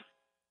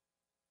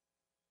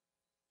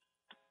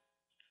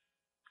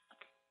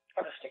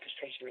 I'll just stick as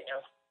Tracy right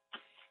now.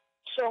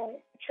 So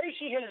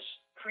Tracy has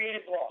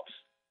created blogs.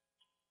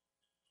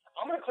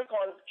 I'm going to click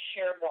on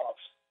Share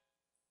Blogs.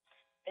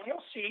 And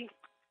you'll see,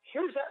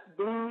 here's that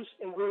Booze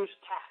and Brews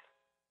tab.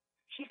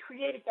 She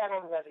created that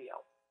on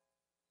Reveeo.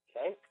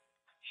 Okay?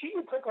 She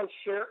can click on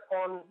Share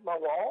on my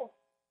wall,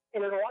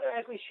 and it'll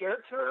automatically share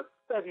it to her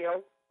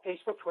Reveeo,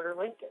 Facebook, Twitter,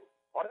 LinkedIn.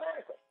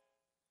 Automatically.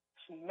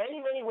 There's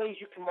many, many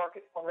ways you can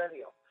market on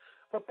Reveeo.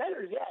 But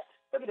better yet,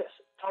 look at this.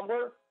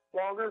 Tumblr,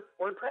 Blogger,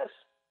 WordPress.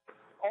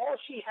 All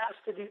she has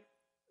to do,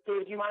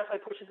 David, do you mind if I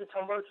push it to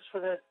Tumblr just for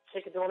the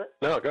sake of doing it?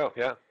 No, go,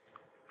 yeah.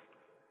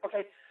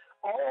 Okay.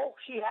 All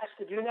she has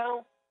to do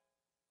now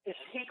is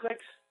he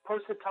clicks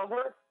post to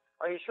Tumblr.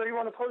 Are you sure you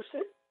want to post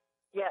it?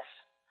 Yes.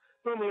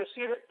 Boom, you'll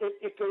see that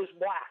it goes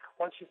black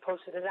once you've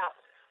posted it out.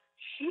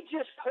 She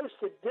just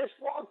posted this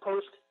blog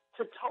post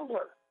to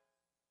Tumblr.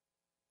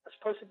 Let's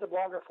post it to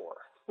Blogger for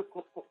her.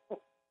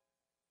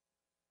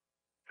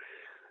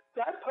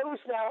 That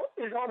post now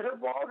is on her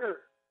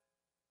Blogger.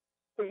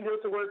 You can do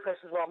it to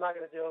WordPress as well. I'm not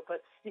going to do it,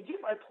 but you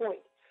get my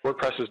point.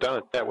 WordPress is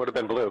done. Yeah, it would have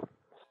been blue.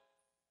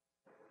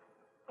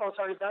 Oh, it's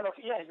already done?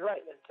 Okay, yeah, you're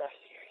right.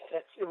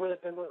 It would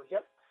have been blue,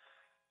 yep.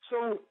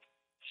 So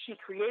she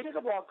created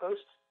a blog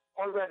post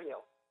on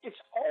Reveeo. It's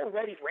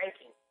already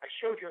ranking. I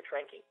showed you it's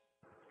ranking.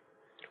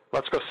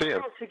 Let's go see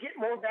it. So to get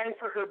more bang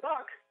for her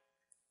buck,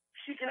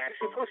 she can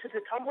actually post it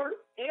to Tumblr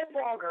and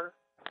Blogger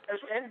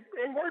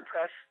and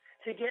WordPress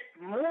to get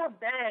more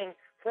bang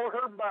for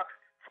her buck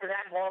for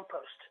that blog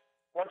post.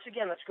 Once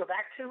again, let's go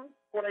back to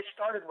what I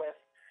started with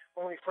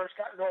when we first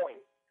got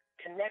going.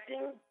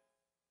 Connecting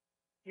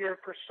your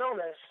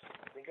personas,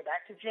 we go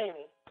back to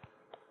Jamie,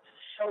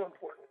 is so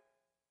important.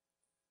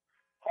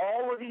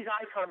 All of these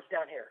icons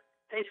down here,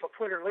 Facebook,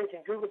 Twitter,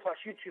 LinkedIn, Google+,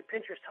 YouTube,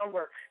 Pinterest,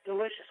 Tumblr,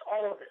 Delicious,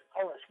 all of it,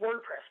 all this,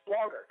 WordPress,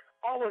 Blogger,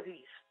 all of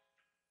these.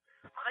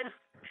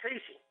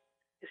 Tracy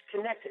is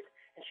connected,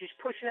 and she's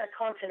pushing that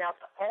content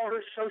out to all her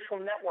social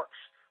networks,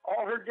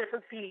 all her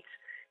different feeds,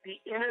 the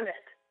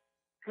internet,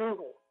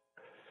 Google,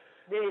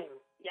 Bing,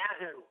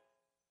 Yahoo,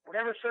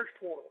 whatever search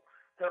portal.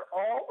 They're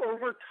all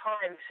over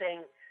time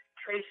saying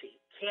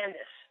Tracy,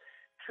 Candace,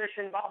 Trish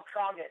and Bob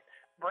Troggett,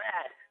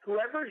 Brad,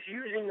 whoever's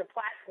using the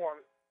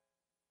platform,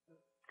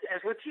 as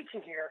we're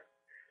teaching here,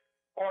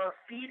 are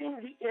feeding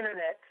the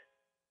internet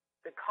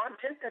the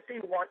content that they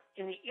want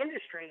in the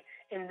industry,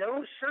 and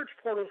those search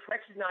portals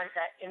recognize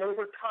that, and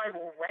over time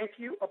will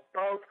rank you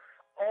above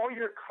all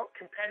your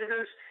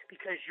competitors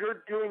because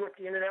you're doing what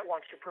the internet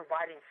wants. You're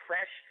providing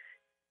fresh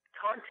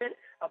content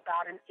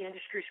about an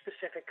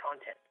industry-specific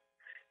content.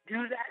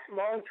 Do that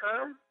long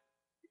term.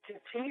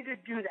 Continue to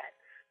do that.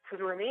 For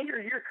the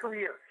remainder of your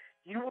career,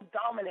 you will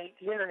dominate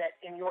the internet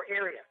in your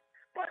area.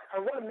 But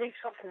I want to make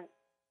something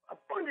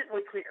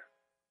abundantly clear.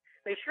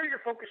 Make sure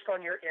you're focused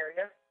on your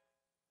area.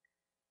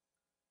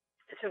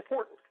 It's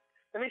important.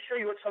 Let me show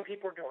you what some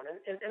people are doing.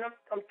 And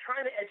I'm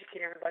trying to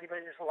educate everybody,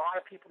 but there's a lot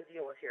of people to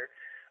deal with here.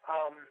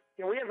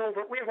 We have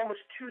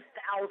almost 2,000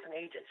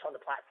 agents on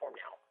the platform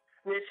now.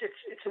 I mean,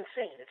 it's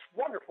insane. It's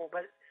wonderful,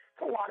 but it's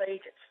a lot of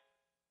agents.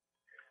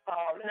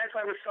 And that's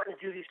why we're starting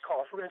to do these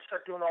calls. We're going to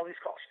start doing all these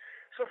calls.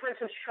 So, for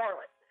instance,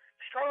 Charlotte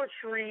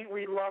Cherie,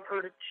 we love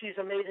her. She's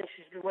amazing.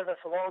 She's been with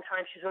us a long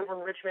time. She's over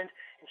in Richmond,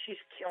 and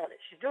she's killing it.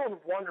 She's doing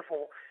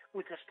wonderful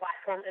with this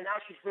platform, and now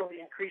she's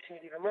really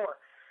increasing it even more.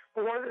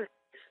 But one of the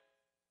things,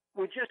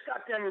 we just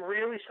got them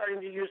really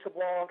starting to use the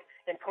blog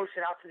and post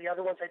it out to the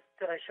other ones that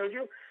I showed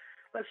you.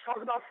 Let's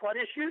talk about flood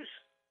issues.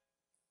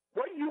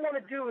 What you want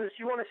to do is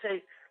you want to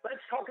say,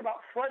 let's talk about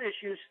flood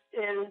issues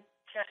in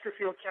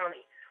Chesterfield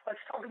County.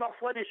 Let's talk about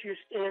flood issues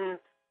in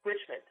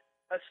Richmond.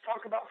 Let's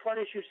talk about flood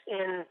issues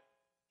in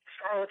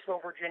Charlottesville,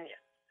 Virginia.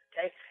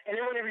 Okay? And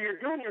then whenever you're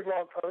doing your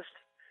blog post,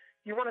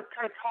 you want to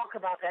kind of talk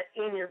about that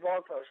in your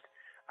blog post.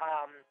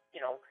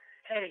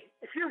 Hey,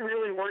 if you're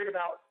really worried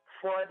about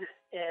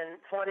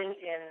flooding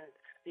in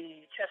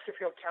the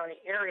Chesterfield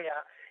County area,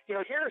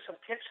 here are some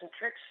tips and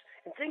tricks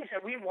and things that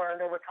we've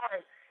learned over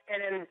time.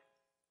 And then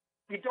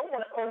you don't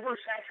want to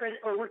oversaturate,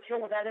 overkill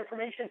with that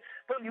information,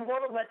 but you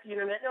want to let the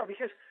internet know,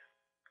 because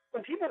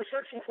when people are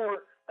searching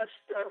for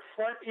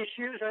flood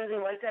issues or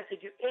anything like that,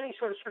 they do any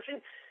sort of searching,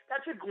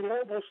 that's a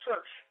global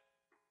search,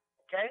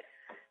 okay?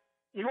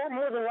 You're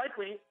more than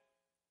likely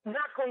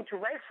not going to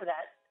rank for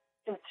that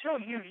until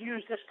you've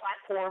used this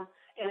platform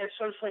and have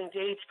socially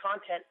engaged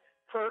content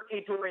for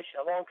a duration,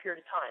 a long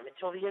period of time,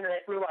 until the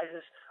internet realizes,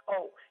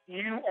 oh,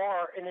 you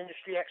are an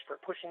industry expert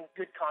pushing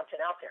good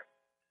content out there.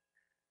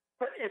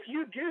 But if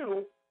you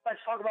do,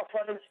 let's talk about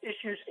flood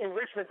issues in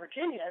Richmond,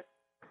 Virginia,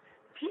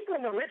 people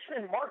in the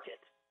Richmond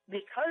market,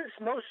 because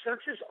most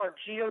searches are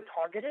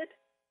geo-targeted,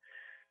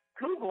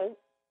 Google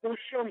will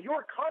show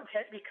your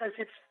content because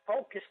it's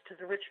focused to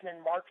the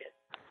Richmond market.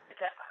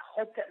 I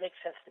hope that makes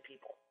sense to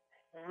people.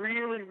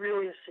 Really,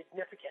 really is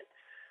significant.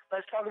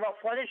 Let's talk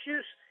about flood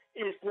issues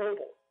is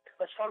global.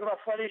 Let's talk about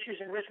flood issues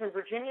in Richmond,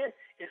 Virginia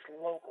is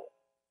local.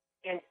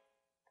 And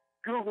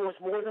Google is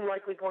more than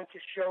likely going to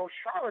show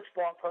Charlotte's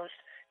blog post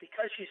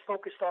because she's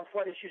focused on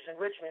flood issues in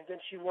Richmond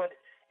than she would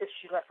if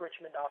she left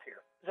Richmond off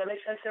here. Does that make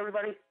sense to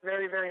everybody?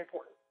 Very, very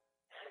important.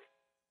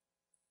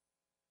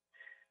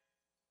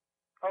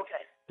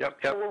 Okay.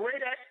 Yep. So we're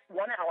right at 1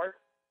 hour.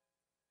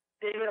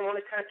 David, I want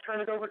to kind of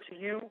turn it over to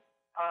you.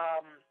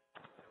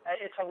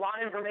 It's a lot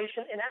of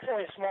information, and that's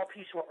only a small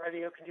piece of what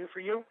Reveeo can do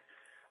for you.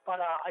 But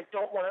I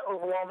don't want to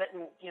overwhelm it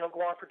and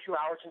go on for 2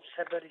 hours and just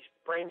have everybody's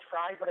brains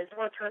fried. But I do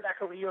want to turn it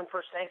back over to you, and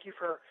first, thank you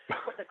for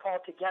putting the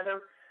call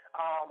together.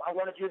 I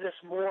want to do this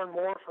more and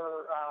more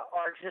for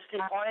our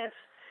existing clients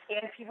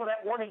and people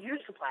that want to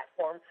use the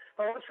platform.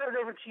 But I want to turn it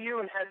over to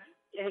you and have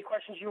any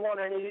questions you want,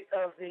 or any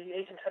of the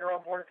agents that are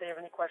on board, if they have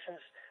any questions.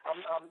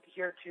 I'm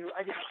here to.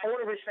 I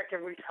want to respect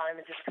everybody's time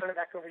and just turn it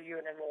back over to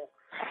you, and then we'll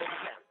do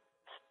that.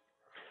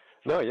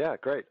 No, yeah,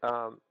 great.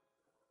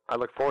 I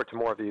look forward to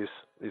more of these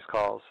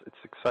calls. It's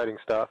exciting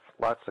stuff,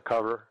 lots to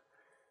cover,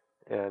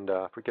 and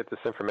if we get this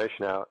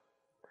information out,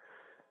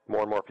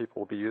 more and more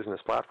people will be using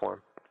this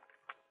platform.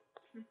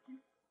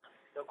 Mm-hmm.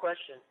 No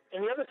question.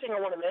 And the other thing I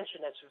want to mention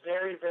that's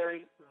very,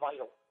 very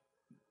vital.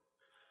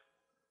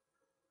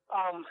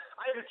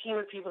 I have a team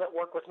of people that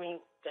work with me,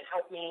 that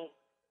help me,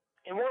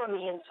 and we're on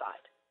the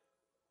inside.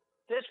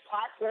 This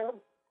platform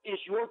is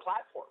your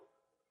platform.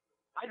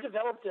 I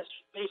developed this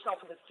based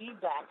off of the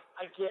feedback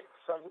I get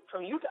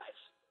from you guys.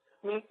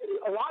 I mean,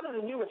 a lot of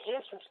the new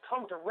enhancements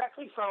come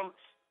directly from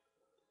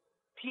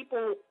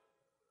people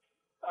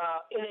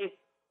in a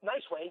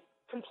nice way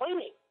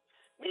complaining.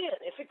 Man,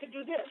 if it could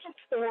do this.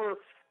 Or,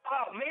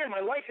 oh, man,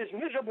 my life is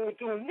miserable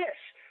doing this.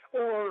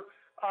 Or,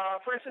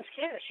 for instance,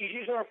 Candace, she's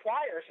using our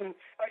flyers, and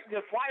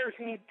the flyers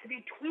need to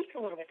be tweaked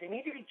a little bit. They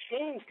need to be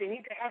changed. They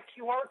need to have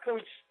QR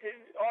codes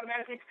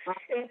automatically.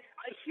 And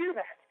I hear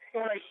that.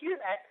 And when I hear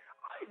that,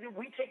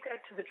 we take that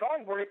to the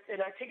drawing board,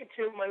 and I take it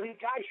to my lead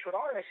guy,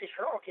 Shradar, and I say,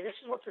 Shradar, okay, this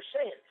is what they're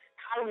saying.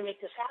 How do we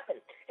make this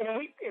happen? And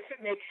if it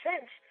makes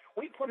sense,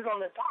 we put it on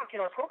the docket,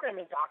 our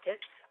programming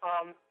docket,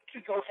 to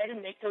go ahead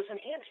and make those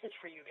enhancements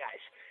for you guys.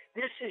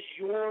 This is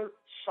your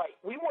site.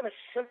 We want to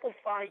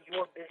simplify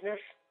your business,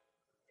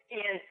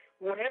 and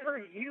whatever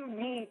you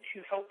need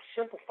to help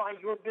simplify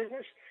your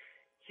business,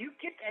 you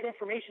get that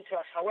information to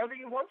us however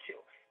you want to.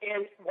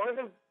 And one of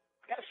the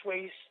best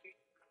ways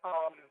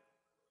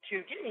to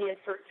get me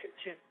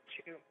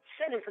to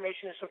send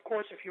information is, of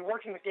course, if you're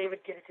working with David,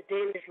 get it to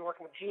David. If you're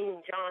working with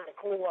Gene, John,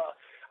 Nicola,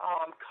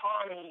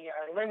 Connie,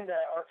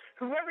 Linda, or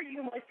whoever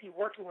you might be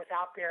working with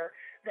out there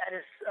that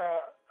is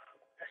a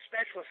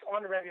specialist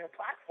on the Reveeo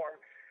platform,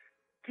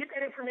 get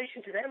that information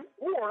to them,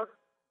 or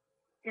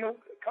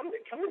come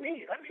to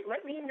me.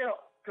 Let me know.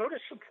 Go to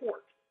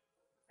support.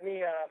 Let me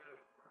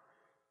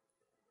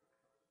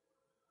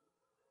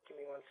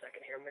give me 1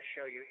 second here. I'm going to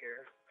show you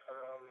here.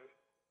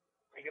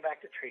 Let me go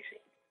back to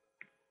Tracy.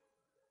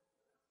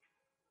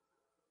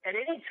 At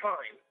any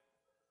time,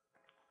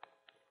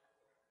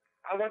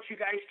 I want you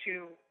guys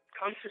to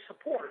come to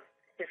support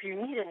if you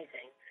need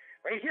anything.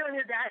 Right here on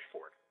your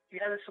dashboard,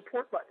 you have a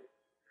support button.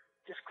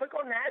 Just click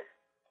on that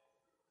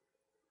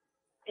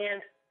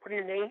and put in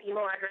your name,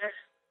 email address,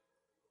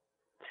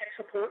 tech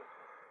support,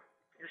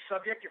 your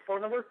subject, your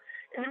phone number,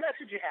 and the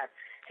message you have.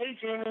 Hey,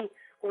 Jamie,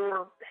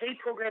 or hey,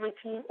 programming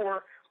team,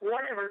 or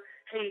whatever.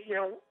 Hey,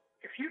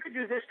 if you could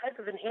do this type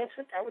of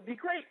enhancement, that would be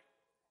great.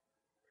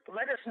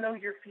 Let us know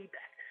your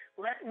feedback.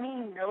 Let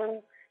me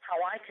know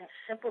how I can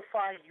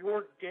simplify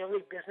your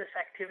daily business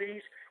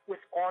activities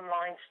with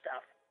online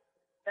stuff.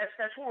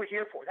 That's what we're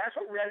here for. That's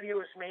what Reveeo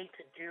is made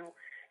to do.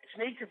 It's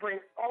made to bring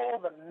all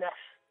the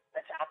mess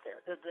that's out there,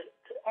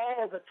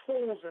 all the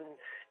tools and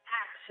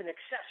apps and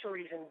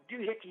accessories and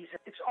doohickeys.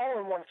 It's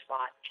all in one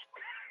spot.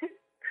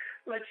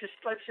 Let's just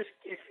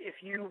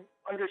if you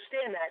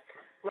understand that,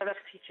 let us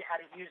teach you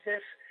how to use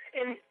this.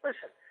 And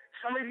listen,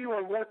 some of you are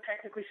more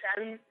technically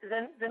savvy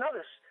than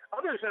others.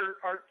 Others are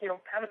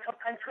have a tough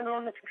time turning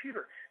on the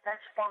computer.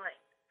 That's fine.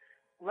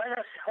 Let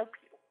us help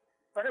you.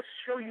 Let us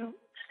show you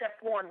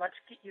step one. Let's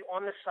get you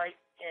on the site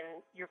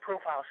and your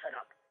profile set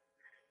up.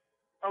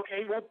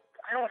 Okay, well,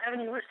 I don't have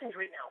any listings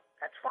right now.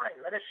 That's fine.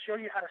 Let us show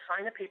you how to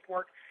sign the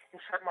paperwork and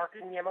start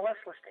marketing the MLS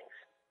listings.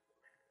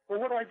 Well,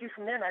 what do I do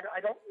from then?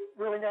 I don't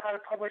really know how to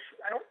publish.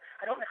 I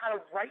don't know how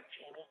to write,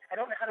 Jamie. I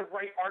don't know how to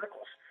write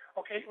articles.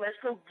 Okay, let's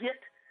go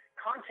get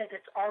content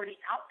that's already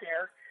out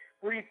there,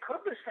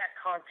 repurpose that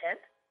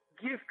content,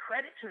 give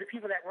credit to the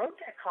people that wrote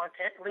that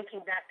content, linking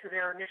back to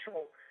their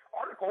initial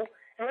article,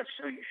 and let's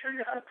show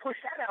you how to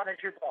push that out as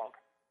your blog.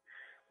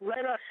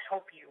 Let us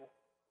help you.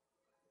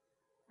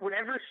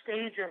 Whatever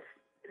stage of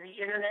the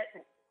internet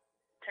and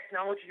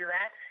technology you're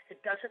at, it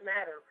doesn't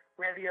matter.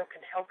 Reveeo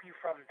can help you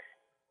from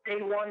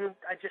day one,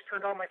 I just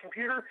turned on my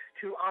computer,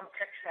 to I'm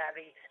tech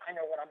savvy, I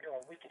know what I'm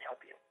doing. We can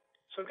help you.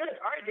 So good.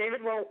 All right,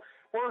 David, well,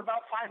 we're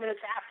about 5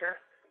 minutes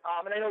after.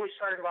 And I know we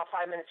started about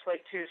 5 minutes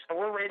late, too, so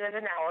we're right at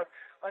an hour.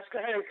 Let's go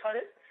ahead and cut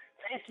it.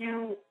 Thank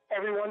you,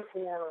 everyone,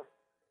 for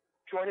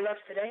joining us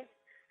today.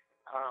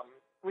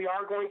 We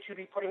are going to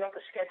be putting up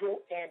a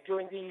schedule and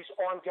doing these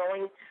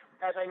ongoing.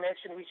 As I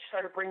mentioned, we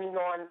started bringing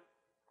on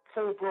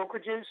full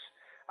brokerages.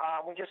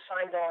 We just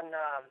signed on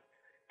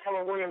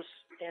Keller Williams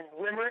in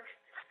Limerick.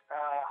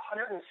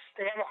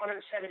 They have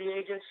 170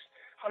 agents.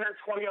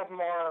 120 of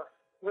them are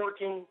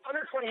working.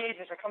 120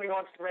 agents are coming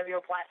onto the Reveeo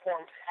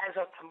platform as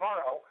of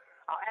tomorrow.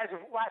 As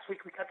of last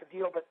week, we cut the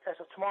deal, but as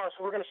of tomorrow,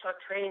 so we're going to start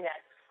training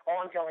that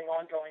ongoing,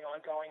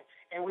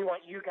 and we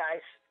want you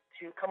guys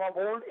to come on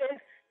board and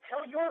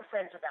tell your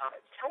friends about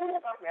it. Tell them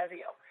about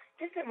Reveeo.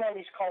 Get them on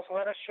these calls and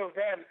let us show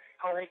them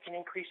how they can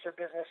increase their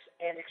business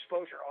and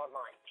exposure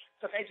online.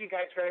 So thank you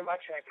guys very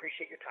much, and I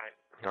appreciate your time.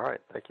 All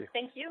right. Thank you.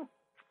 Thank you.